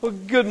Well,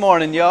 good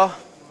morning, y'all,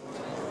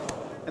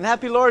 and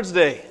happy Lord's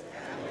Day.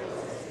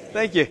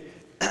 Thank you.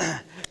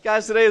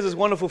 Guys, today is this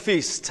wonderful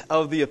feast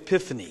of the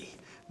Epiphany.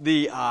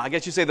 I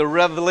guess you say the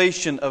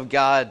revelation of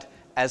God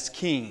as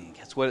King.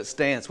 That's what it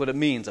stands, what it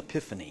means,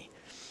 Epiphany.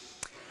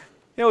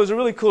 You know, it was a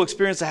really cool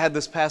experience I had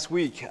this past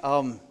week.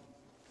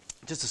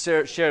 Just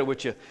to share it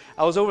with you,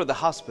 I was over at the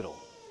hospital.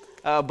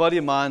 A buddy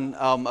of mine,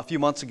 a couple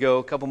months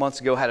ago,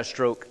 had a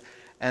stroke.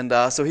 And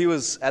so he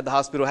was at the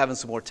hospital having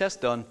some more tests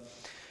done.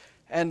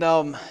 And,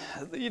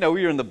 we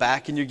were in the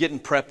back, and you're getting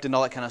prepped and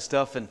all that kind of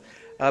stuff. And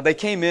they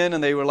came in,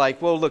 and they were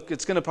like, well, look,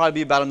 it's going to probably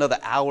be about another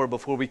hour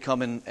before we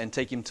come in and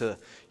take him to,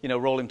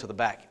 roll him to the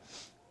back.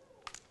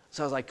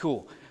 So I was like,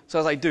 cool. So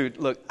I was like, dude,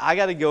 look, I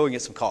got to go and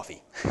get some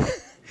coffee.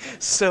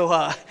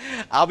 So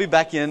I'll be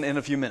back in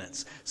a few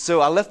minutes.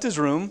 So I left his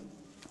room,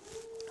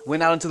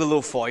 went out into the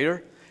little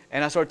foyer,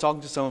 and I started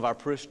talking to some of our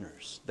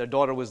parishioners. Their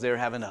daughter was there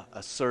having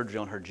a surgery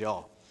on her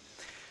jaw.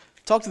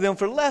 Talked to them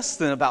for less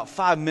than about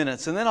 5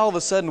 minutes, and then all of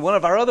a sudden, one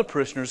of our other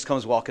parishioners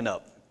comes walking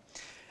up.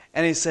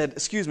 And he said,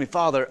 excuse me,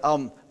 Father,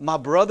 my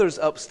brother's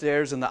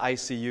upstairs in the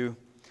ICU. He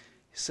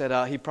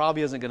said, he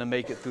probably isn't going to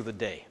make it through the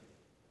day.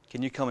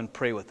 Can you come and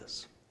pray with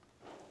us?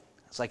 I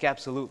was like,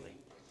 absolutely.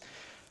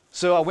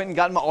 So I went and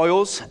got my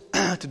oils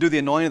to do the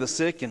anointing of the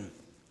sick, and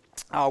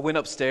I went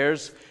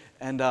upstairs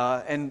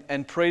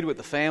and prayed with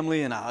the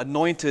family, and I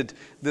anointed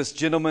this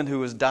gentleman who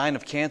was dying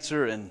of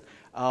cancer, and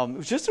it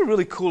was just a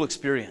really cool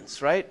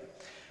experience, right?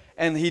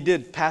 And he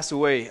did pass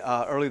away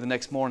early the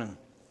next morning.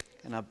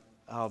 And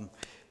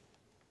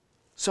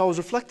so I was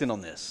reflecting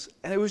on this,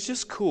 and it was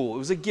just cool. It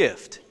was a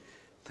gift.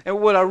 And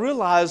what I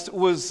realized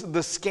was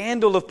the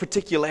scandal of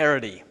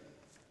particularity.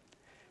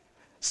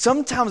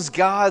 Sometimes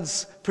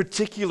God's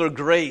particular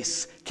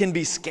grace can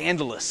be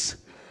scandalous.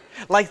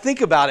 Like,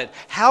 think about it.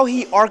 How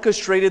He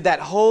orchestrated that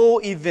whole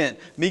event.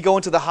 Me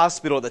going to the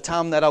hospital at the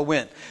time that I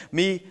went.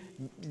 Me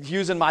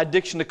using my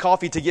addiction to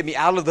coffee to get me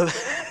out of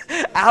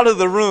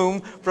the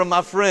room from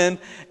my friend,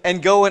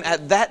 and going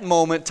at that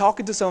moment,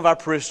 talking to some of our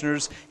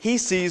parishioners. He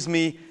sees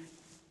me,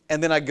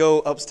 and then I go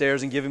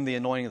upstairs and give him the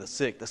anointing of the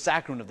sick, the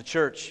sacrament of the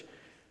church,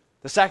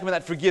 the sacrament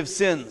that forgives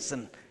sins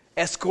and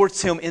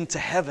escorts him into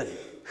heaven.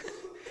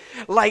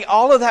 Like,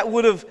 all of that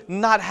would have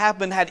not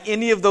happened had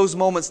any of those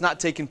moments not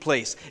taken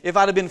place. If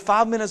I'd have been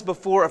 5 minutes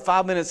before or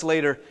 5 minutes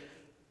later,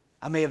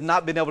 I may have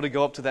not been able to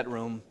go up to that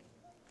room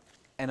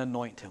and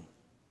anoint him.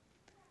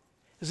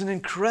 It's an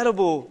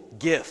incredible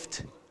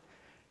gift.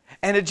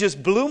 And it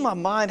just blew my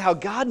mind how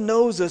God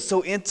knows us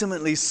so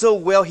intimately, so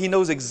well. He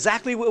knows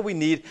exactly what we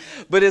need.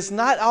 But it's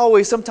not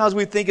always, sometimes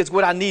we think it's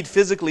what I need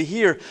physically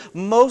here.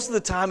 Most of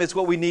the time, it's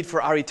what we need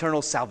for our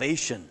eternal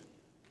salvation.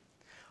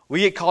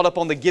 We get caught up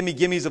on the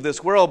gimme-gimmes of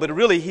this world, but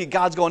really,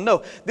 God's going,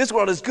 no, this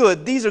world is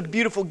good. These are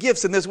beautiful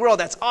gifts in this world.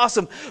 That's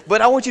awesome.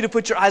 But I want you to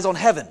put your eyes on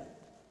heaven.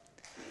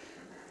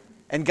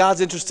 And God's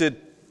interested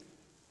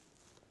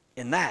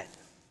in that.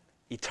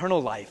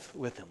 Eternal life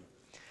with Him.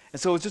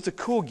 And so it's just a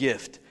cool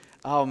gift,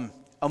 a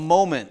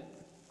moment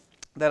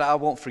that I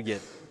won't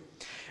forget.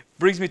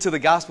 Brings me to the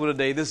gospel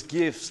today,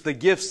 the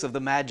gifts of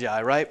the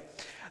Magi, right?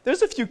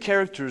 There's a few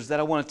characters that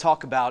I want to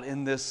talk about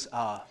in this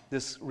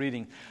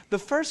reading. The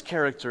first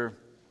character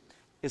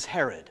is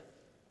Herod,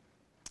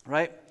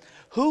 right?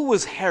 Who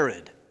was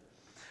Herod?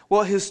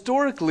 Well,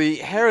 historically,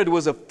 Herod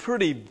was a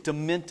pretty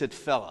demented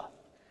fella.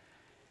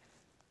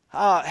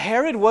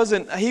 Herod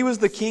he was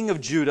the king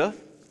of Judah,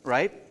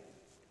 right?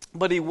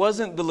 But he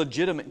wasn't the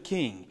legitimate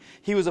king.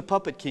 He was a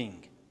puppet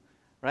king,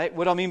 right?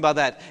 What do I mean by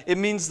that? It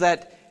means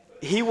that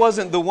he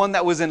wasn't the one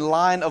that was in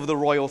line of the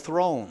royal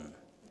throne.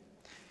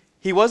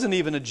 He wasn't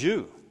even a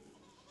Jew.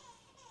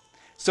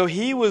 So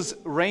he was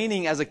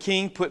reigning as a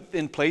king put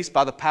in place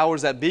by the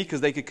powers that be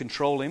because they could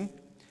control him.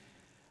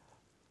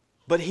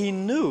 But he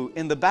knew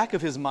in the back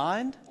of his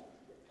mind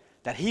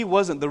that he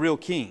wasn't the real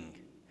king.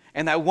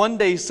 And that one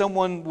day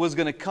someone was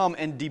going to come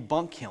and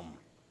debunk him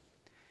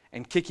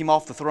and kick him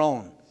off the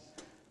throne,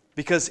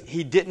 because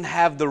he didn't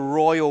have the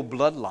royal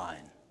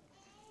bloodline.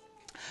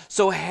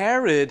 So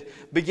Herod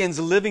begins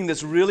living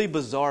this really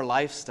bizarre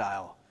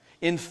lifestyle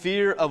in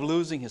fear of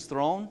losing his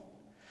throne.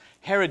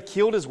 Herod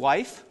killed his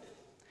wife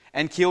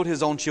and killed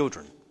his own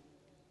children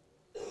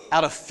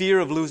out of fear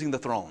of losing the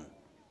throne,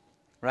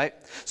 right?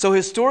 So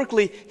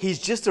historically, he's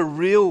just a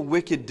real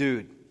wicked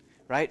dude,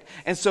 right?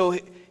 And so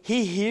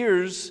he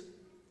hears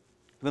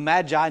the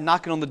Magi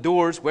knocking on the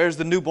doors. Where's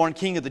the newborn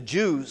king of the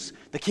Jews,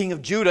 the king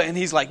of Judah? And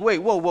he's like, wait,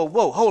 whoa,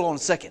 hold on a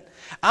second.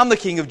 I'm the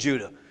king of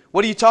Judah.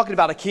 What are you talking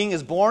about? A king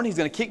is born? He's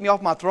going to kick me off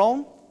my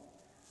throne?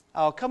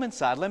 Oh, come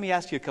inside. Let me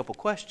ask you a couple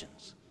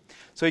questions.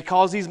 So he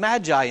calls these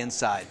Magi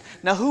inside.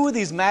 Now, who are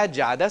these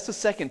Magi? That's the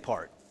second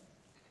part.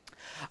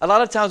 A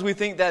lot of times we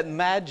think that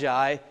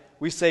Magi,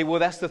 we say, well,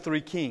 that's the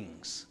three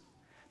kings.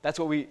 That's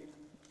what we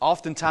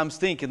oftentimes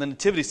think in the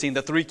nativity scene.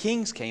 The three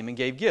kings came and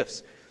gave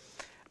gifts.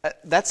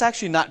 That's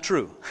actually not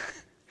true.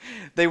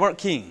 They weren't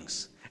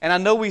kings. And I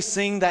know we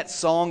sing that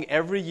song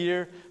every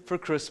year for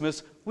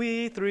Christmas.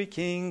 We three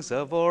kings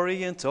of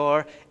Orient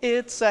are.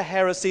 It's a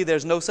heresy.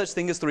 There's no such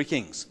thing as three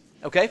kings.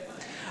 Okay?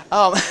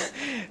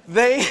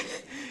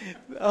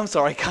 I'm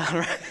sorry,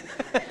 Connor.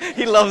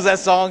 He loves that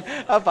song.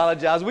 I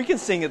apologize. We can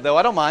sing it, though.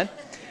 I don't mind.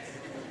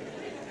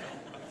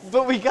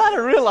 But we got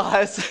to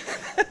realize,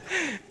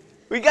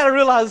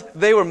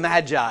 they were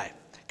magi.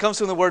 Comes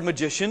from the word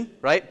magician,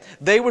 right?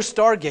 They were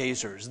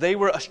stargazers. They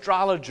were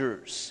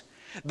astrologers.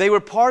 They were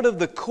part of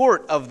the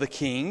court of the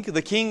king.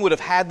 The king would have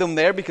had them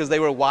there because they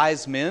were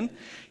wise men.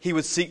 He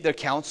would seek their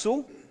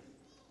counsel.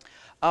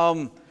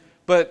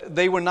 But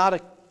they were not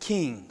a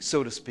king,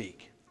 so to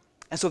speak.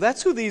 And so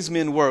that's who these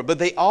men were. But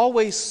they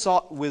always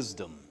sought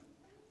wisdom.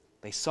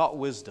 They sought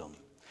wisdom.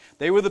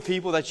 They were the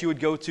people that you would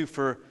go to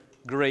for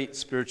great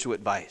spiritual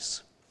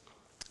advice.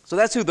 So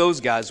that's who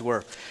those guys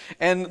were.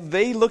 And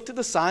they looked at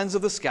the signs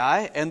of the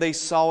sky and they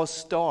saw a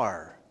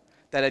star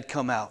that had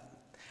come out.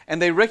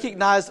 And they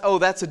recognized, oh,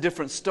 that's a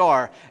different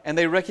star. And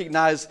they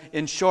recognized,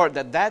 in short,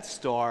 that that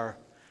star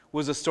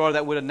was a star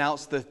that would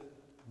announce the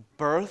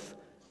birth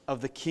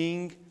of the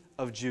king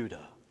of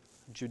Judah,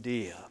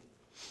 Judea,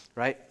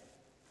 right?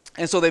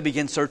 And so they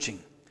begin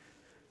searching.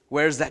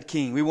 Where's that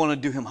king? We want to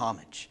do him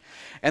homage.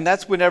 And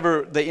that's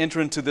whenever they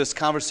enter into this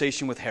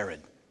conversation with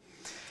Herod.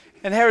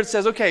 And Herod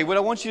says, okay, what I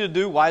want you to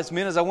do, wise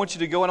men, is I want you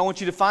to go and I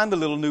want you to find the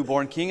little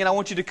newborn king and I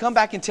want you to come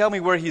back and tell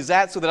me where he's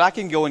at so that I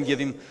can go and give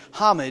him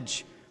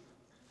homage.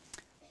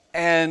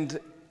 And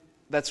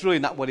that's really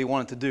not what he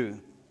wanted to do.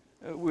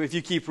 If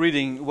you keep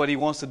reading, what he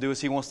wants to do is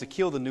he wants to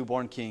kill the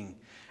newborn king.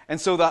 And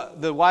so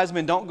the wise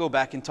men don't go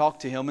back and talk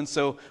to him. And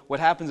so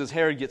what happens is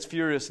Herod gets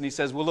furious and he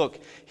says, well, look,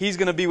 he's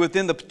going to be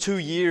within the 2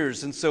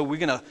 years. And so we're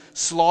going to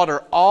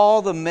slaughter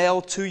all the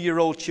male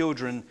 2-year-old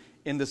children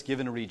in this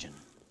given region.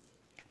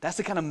 That's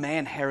the kind of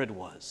man Herod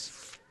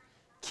was.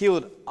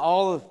 Killed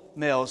all the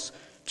males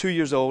 2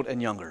 years old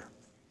and younger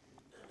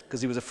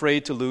because he was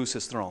afraid to lose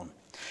his throne.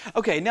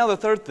 Okay, now the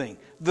third thing,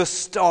 the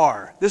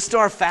star. This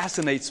star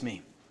fascinates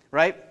me,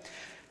 right?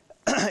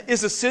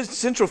 It's a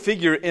central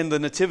figure in the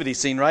nativity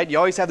scene, right? You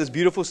always have this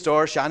beautiful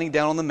star shining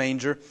down on the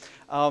manger.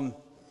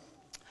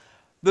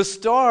 The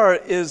star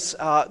is,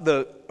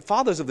 the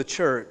fathers of the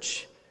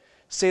church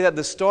say that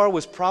the star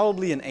was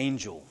probably an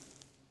angel.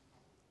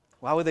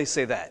 Why would they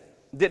say that?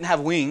 Didn't have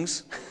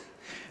wings,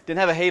 didn't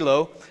have a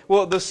halo.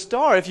 Well, the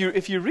star, if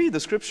you read the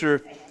scripture,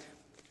 it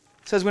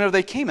says whenever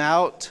they came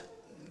out,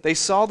 they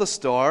saw the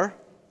star,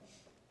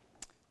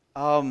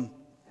 and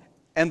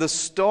the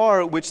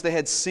star which they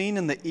had seen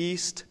in the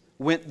east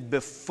went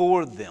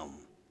before them.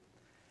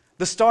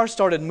 The star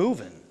started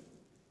moving.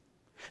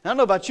 Now, I don't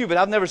know about you, but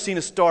I've never seen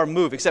a star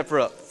move, except for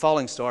a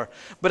falling star.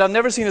 But I've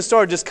never seen a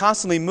star just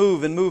constantly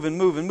move and move and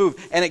move and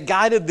move. And it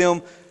guided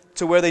them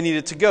to where they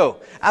needed to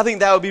go. I think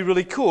that would be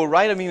really cool,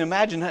 right? I mean,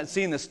 imagine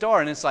seeing the star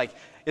and it's like,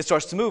 it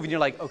starts to move and you're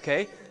like,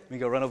 okay, let me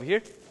go run over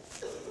here.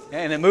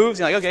 And it moves.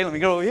 You're like, okay, let me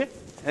go over here.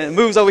 And it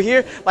moves over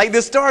here. Like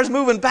the star is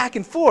moving back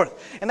and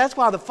forth. And that's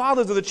why the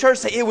fathers of the church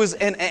say it was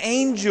an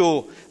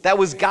angel that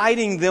was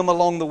guiding them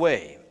along the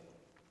way.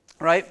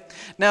 Right?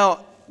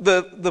 Now,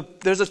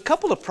 there's a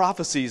couple of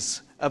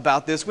prophecies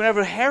about this.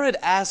 Whenever Herod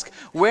asked,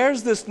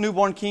 where's this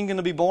newborn king going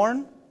to be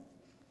born?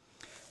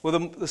 Well,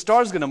 the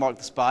star is going to mark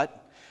the spot.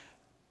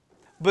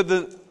 But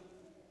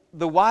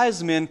the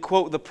wise men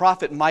quote the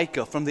prophet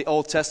Micah from the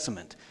Old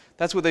Testament.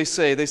 That's what they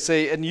say. They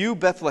say, and you,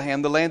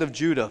 Bethlehem, the land of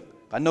Judah,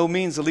 by no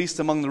means the least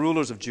among the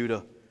rulers of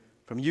Judah,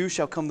 from you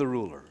shall come the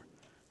ruler,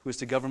 who is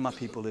to govern my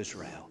people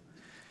Israel.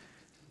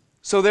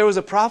 So there was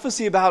a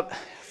prophecy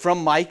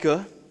from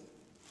Micah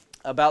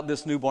about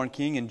this newborn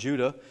king in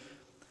Judah,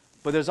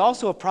 but there's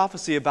also a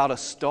prophecy about a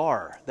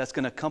star that's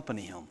going to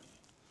accompany him.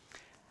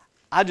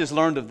 I just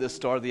learned of this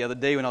star the other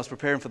day when I was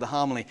preparing for the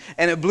homily,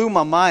 and it blew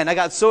my mind. I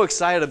got so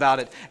excited about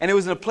it, and it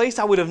was in a place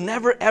I would have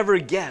never, ever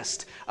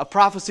guessed a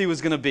prophecy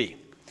was going to be.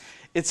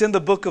 It's in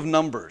the book of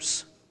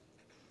Numbers,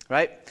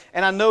 right?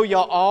 And I know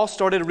y'all all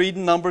started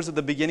reading Numbers at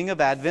the beginning of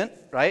Advent,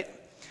 right?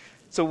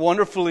 It's a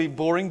wonderfully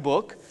boring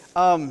book.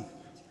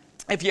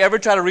 If you ever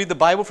try to read the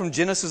Bible from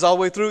Genesis all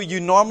the way through,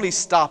 you normally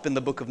stop in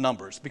the book of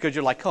Numbers because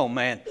you're like, oh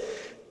man,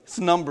 it's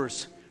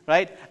Numbers.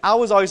 Right? I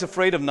was always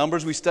afraid of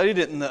Numbers. We studied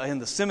it in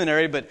the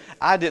seminary, but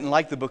I didn't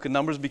like the book of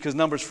Numbers because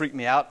Numbers freaked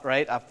me out,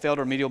 right? I failed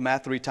remedial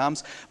math 3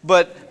 times.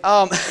 But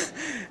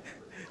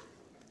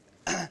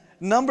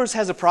Numbers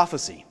has a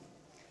prophecy.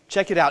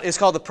 Check it out. It's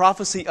called the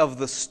prophecy of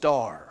the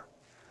star.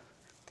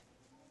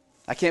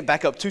 I can't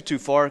back up too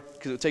far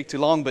because it would take too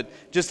long, but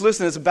just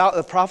listen. It's about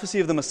the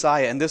prophecy of the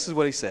Messiah, and this is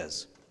what he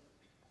says.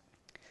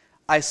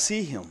 I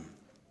see him,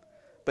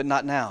 but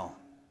not now.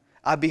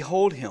 I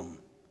behold him,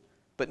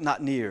 but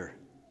not near.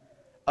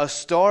 A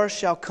star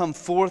shall come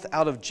forth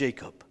out of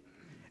Jacob,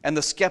 and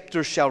the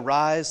scepter shall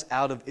rise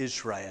out of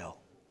Israel.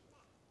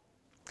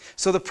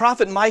 So the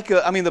prophet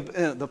Micah,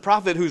 the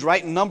prophet who's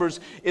writing Numbers,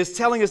 is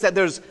telling us that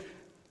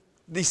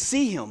they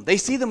see him. They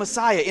see the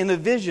Messiah in a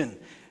vision.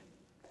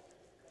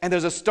 And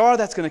there's a star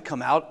that's going to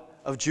come out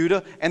of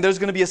Judah, and there's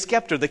going to be a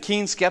scepter, the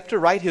king's scepter,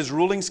 right? His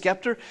ruling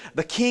scepter.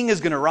 The king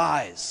is going to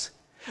rise.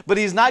 But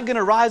he's not going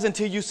to rise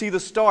until you see the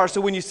star.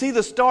 So when you see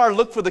the star,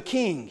 look for the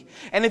king.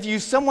 And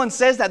if someone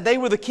says that they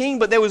were the king,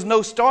 but there was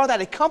no star that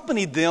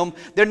accompanied them,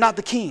 they're not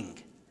the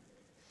king.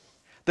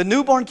 The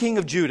newborn king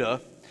of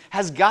Judah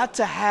has got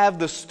to have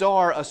the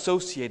star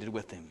associated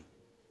with him.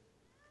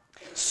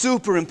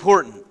 Super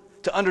important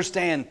to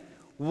understand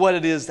what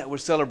it is that we're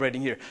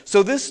celebrating here.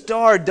 So this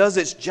star does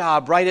its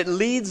job, right? It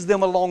leads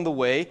them along the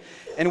way.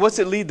 And what's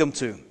it lead them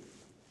to?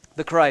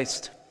 The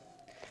Christ.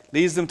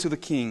 Leads them to the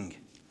King.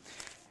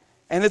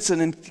 And it's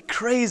an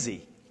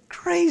crazy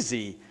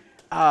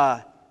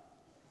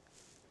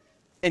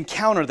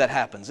encounter that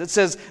happens. It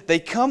says they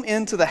come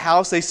into the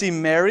house, they see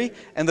Mary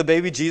and the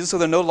baby Jesus, so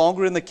they're no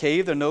longer in the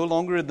cave, they're no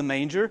longer in the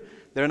manger,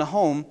 they're in a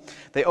home.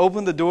 They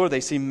open the door, they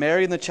see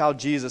Mary and the child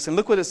Jesus, and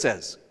look what it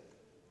says.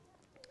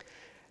 It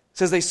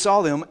says they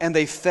saw them and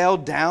they fell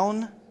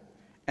down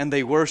and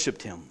they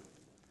worshiped him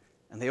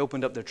and they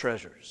opened up their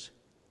treasures.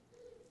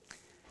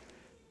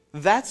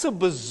 That's a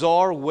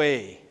bizarre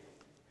way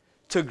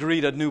to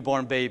greet a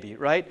newborn baby,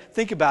 right?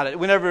 Think about it.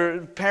 Whenever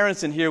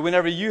parents in here,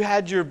 whenever you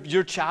had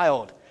your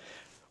child,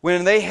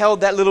 when they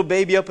held that little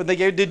baby up and they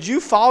gave, did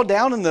you fall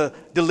down in the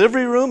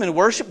delivery room and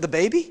worship the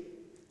baby?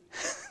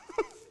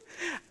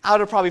 I would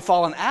have probably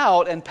fallen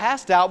out and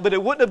passed out, but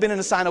it wouldn't have been in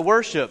a sign of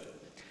worship.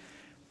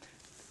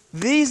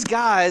 These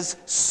guys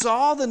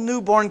saw the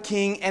newborn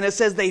king, and it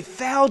says they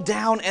fell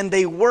down and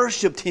they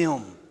worshiped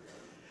him.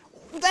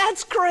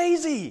 That's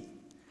crazy.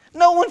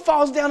 No one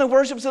falls down and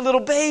worships a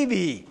little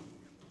baby.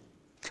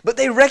 But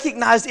they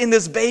recognized in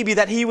this baby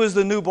that he was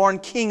the newborn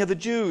king of the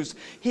Jews.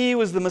 He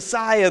was the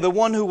Messiah, the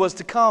one who was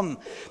to come.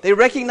 They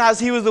recognized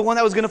he was the one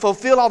that was going to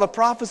fulfill all the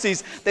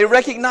prophecies. They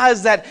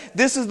recognized that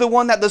this is the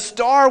one that the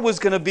star was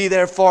going to be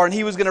there for, and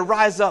he was going to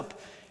rise up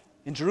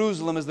in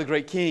Jerusalem as the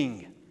great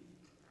king.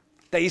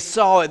 They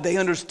saw it, they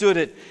understood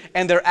it,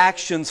 and their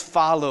actions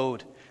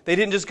followed. They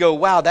didn't just go,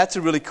 wow, that's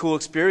a really cool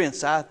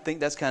experience. I think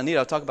that's kind of neat.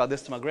 I'll talk about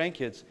this to my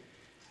grandkids.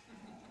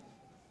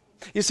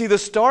 You see, the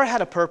star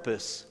had a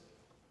purpose,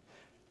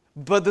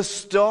 but the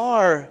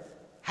star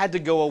had to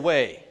go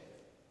away.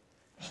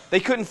 They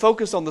couldn't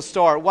focus on the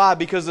star. Why?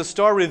 Because the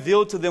star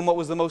revealed to them what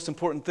was the most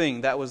important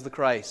thing. That was the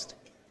Christ.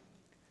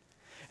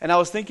 And I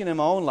was thinking in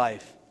my own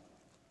life,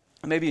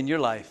 maybe in your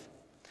life,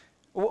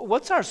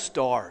 what's our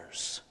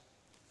stars?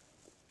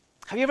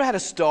 Have you ever had a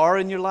star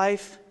in your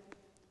life?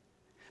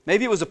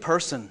 Maybe it was a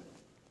person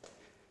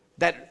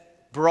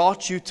that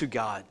brought you to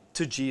God,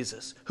 to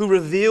Jesus, who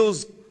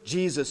reveals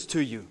Jesus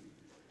to you.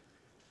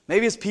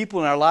 Maybe it's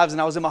people in our lives,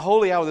 and I was in my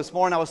holy hour this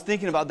morning, I was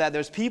thinking about that.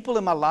 There's people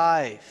in my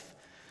life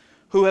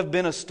who have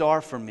been a star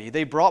for me.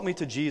 They brought me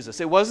to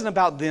Jesus. It wasn't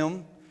about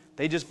them.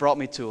 They just brought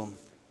me to Him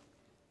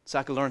so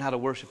I could learn how to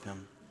worship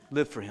Him,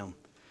 live for Him.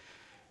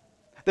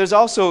 There's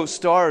also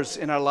stars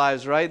in our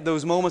lives, right?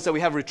 Those moments that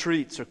we have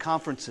retreats or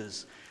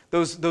conferences.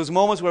 Those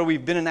moments where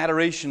we've been in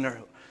adoration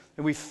and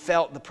we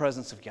felt the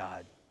presence of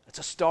God. It's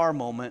a star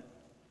moment.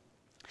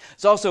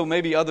 It's also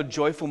maybe other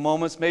joyful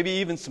moments, maybe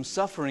even some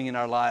suffering in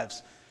our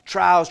lives.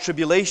 Trials,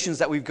 tribulations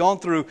that we've gone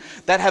through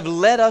that have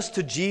led us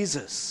to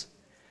Jesus.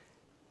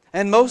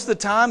 And most of the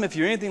time, if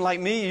you're anything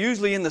like me,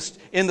 usually in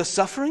the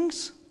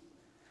sufferings,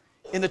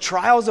 in the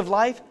trials of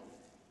life,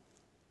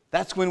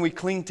 that's when we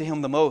cling to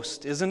Him the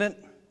most, isn't it?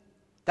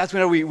 That's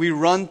when we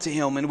run to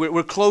Him and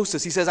we're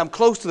closest. He says, I'm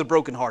close to the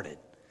brokenhearted.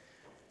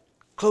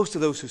 Close to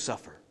those who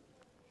suffer.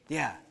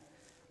 Yeah,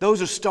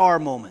 those are star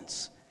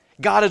moments.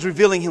 God is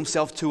revealing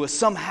Himself to us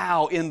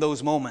somehow in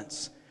those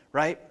moments,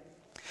 right?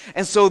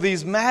 And so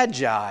these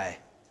magi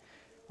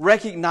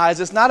recognize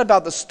it's not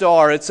about the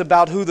star, it's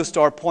about who the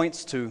star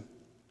points to.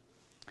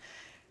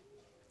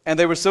 And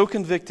they were so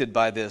convicted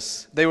by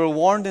this, they were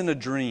warned in a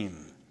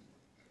dream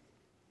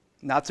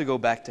not to go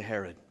back to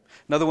Herod.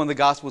 Another one of the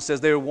Gospels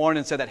says they were warned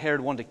and said that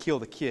Herod wanted to kill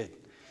the kid.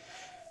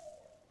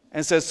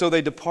 And it says, so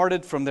they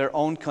departed from their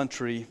own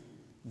country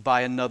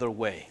by another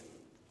way.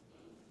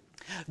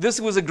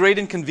 This was a great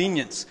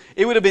inconvenience.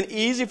 It would have been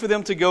easy for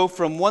them to go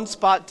from one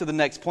spot to the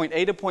next, point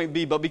A to point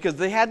B, but because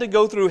they had to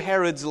go through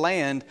Herod's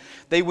land,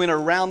 they went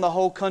around the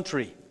whole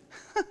country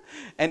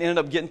and ended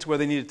up getting to where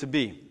they needed to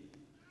be.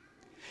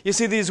 You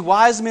see, these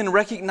wise men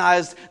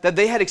recognized that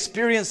they had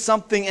experienced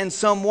something and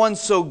someone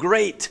so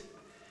great,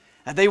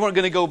 and they weren't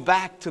going to go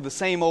back to the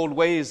same old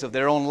ways of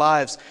their own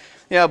lives.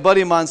 Yeah, a buddy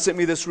of mine sent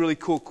me this really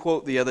cool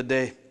quote the other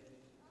day.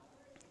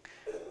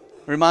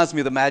 It reminds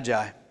me of the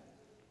Magi.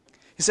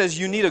 He says,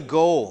 you need a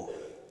goal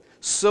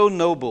so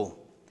noble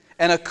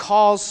and a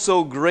cause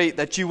so great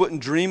that you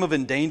wouldn't dream of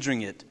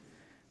endangering it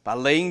by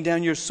laying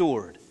down your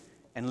sword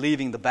and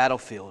leaving the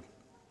battlefield.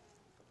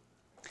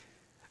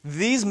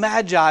 These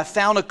Magi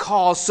found a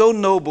cause so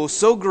noble,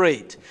 so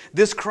great,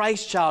 this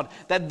Christ child,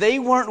 that they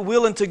weren't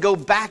willing to go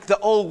back the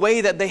old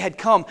way that they had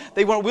come.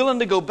 They weren't willing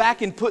to go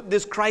back and put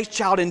this Christ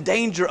child in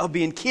danger of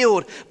being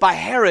killed by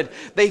Herod.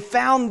 They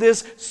found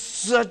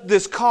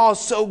this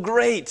cause so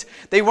great,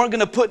 they weren't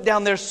going to put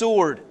down their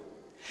sword.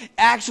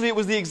 Actually, it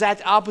was the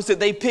exact opposite.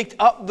 They picked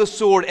up the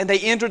sword and they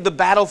entered the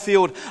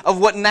battlefield of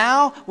what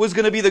now was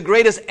going to be the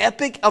greatest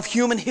epic of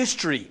human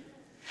history.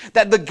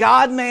 That the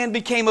God-man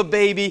became a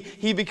baby,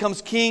 He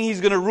becomes king,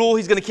 He's going to rule,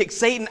 He's going to kick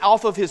Satan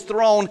off of His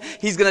throne,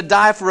 He's going to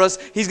die for us,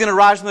 He's going to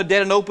rise from the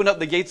dead and open up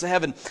the gates of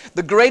heaven.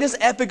 The greatest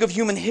epic of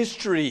human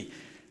history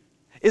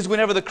is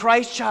whenever the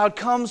Christ child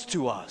comes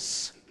to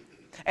us.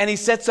 And He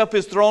sets up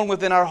His throne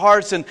within our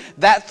hearts, and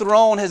that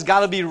throne has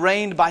got to be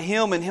reigned by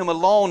Him and Him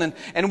alone.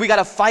 And we got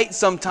to fight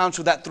sometimes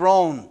for that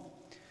throne.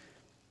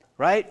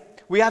 Right?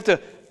 We have to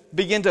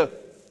begin to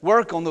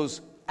work on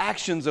those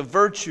actions of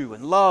virtue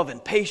and love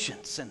and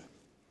patience and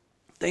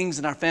things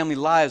in our family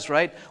lives,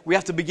 right? We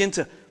have to begin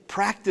to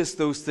practice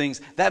those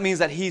things. That means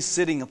that He's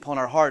sitting upon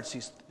our hearts.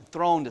 He's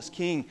enthroned as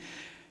King.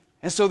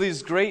 And so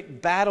this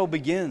great battle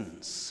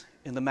begins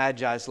in the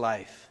Magi's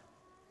life.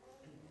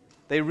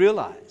 They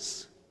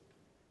realize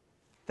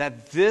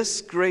that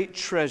this great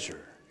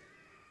treasure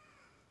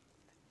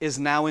is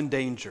now in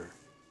danger.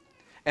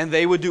 And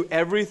they would do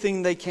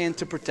everything they can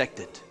to protect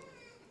it.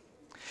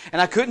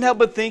 And I couldn't help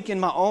but think in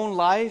my own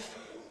life,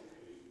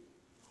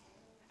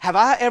 have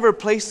I ever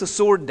placed the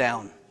sword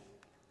down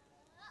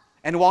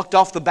and walked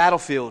off the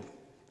battlefield?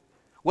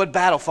 What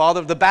battle,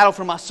 Father? The battle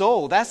for my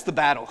soul. That's the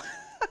battle.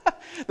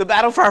 The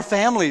battle for our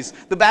families.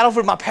 The battle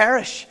for my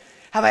parish.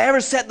 Have I ever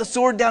set the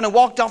sword down and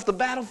walked off the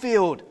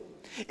battlefield?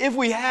 If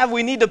we have,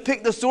 we need to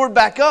pick the sword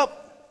back up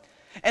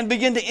and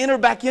begin to enter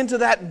back into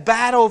that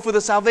battle for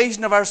the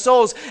salvation of our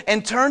souls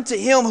and turn to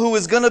Him who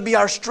is going to be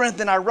our strength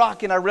and our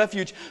rock and our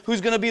refuge,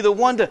 who's going to be the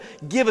one to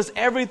give us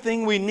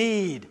everything we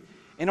need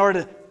in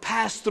order to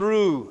pass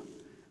through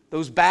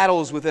those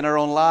battles within our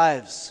own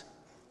lives.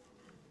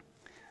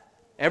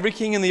 Every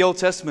king in the Old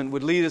Testament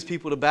would lead his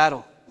people to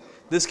battle.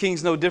 This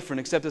king's no different,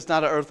 except it's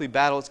not an earthly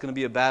battle. It's going to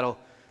be a battle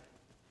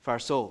for our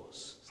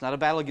souls. It's not a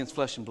battle against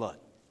flesh and blood,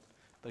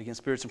 but against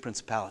spirits and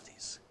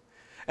principalities.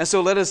 And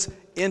so let us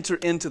enter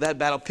into that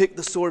battle. Pick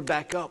the sword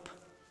back up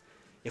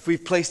if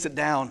we've placed it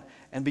down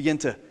and begin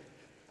to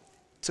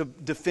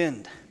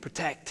defend,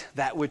 protect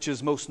that which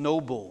is most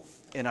noble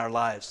in our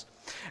lives.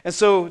 And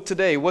so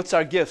today, what's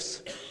our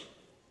gifts?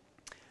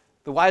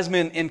 The wise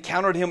men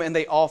encountered Him and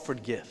they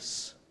offered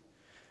gifts.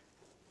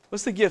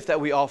 What's the gift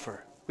that we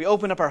offer? We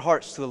open up our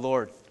hearts to the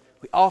Lord.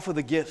 We offer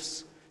the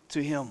gifts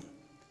to Him,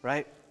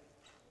 right?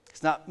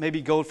 It's not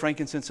maybe gold,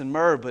 frankincense, and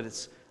myrrh, but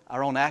it's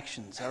our own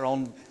actions, our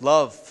own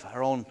love,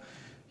 our own,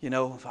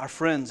 our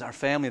friends, our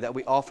family that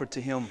we offer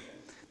to Him,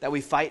 that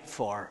we fight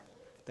for,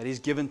 that He's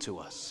given to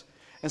us.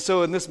 And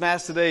so in this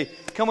Mass today,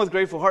 come with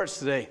grateful hearts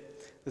today.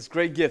 This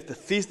great gift, the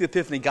Feast of the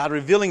Epiphany, God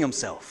revealing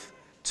Himself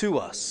to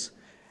us,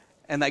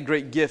 and that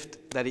great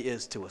gift that He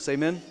is to us.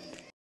 Amen?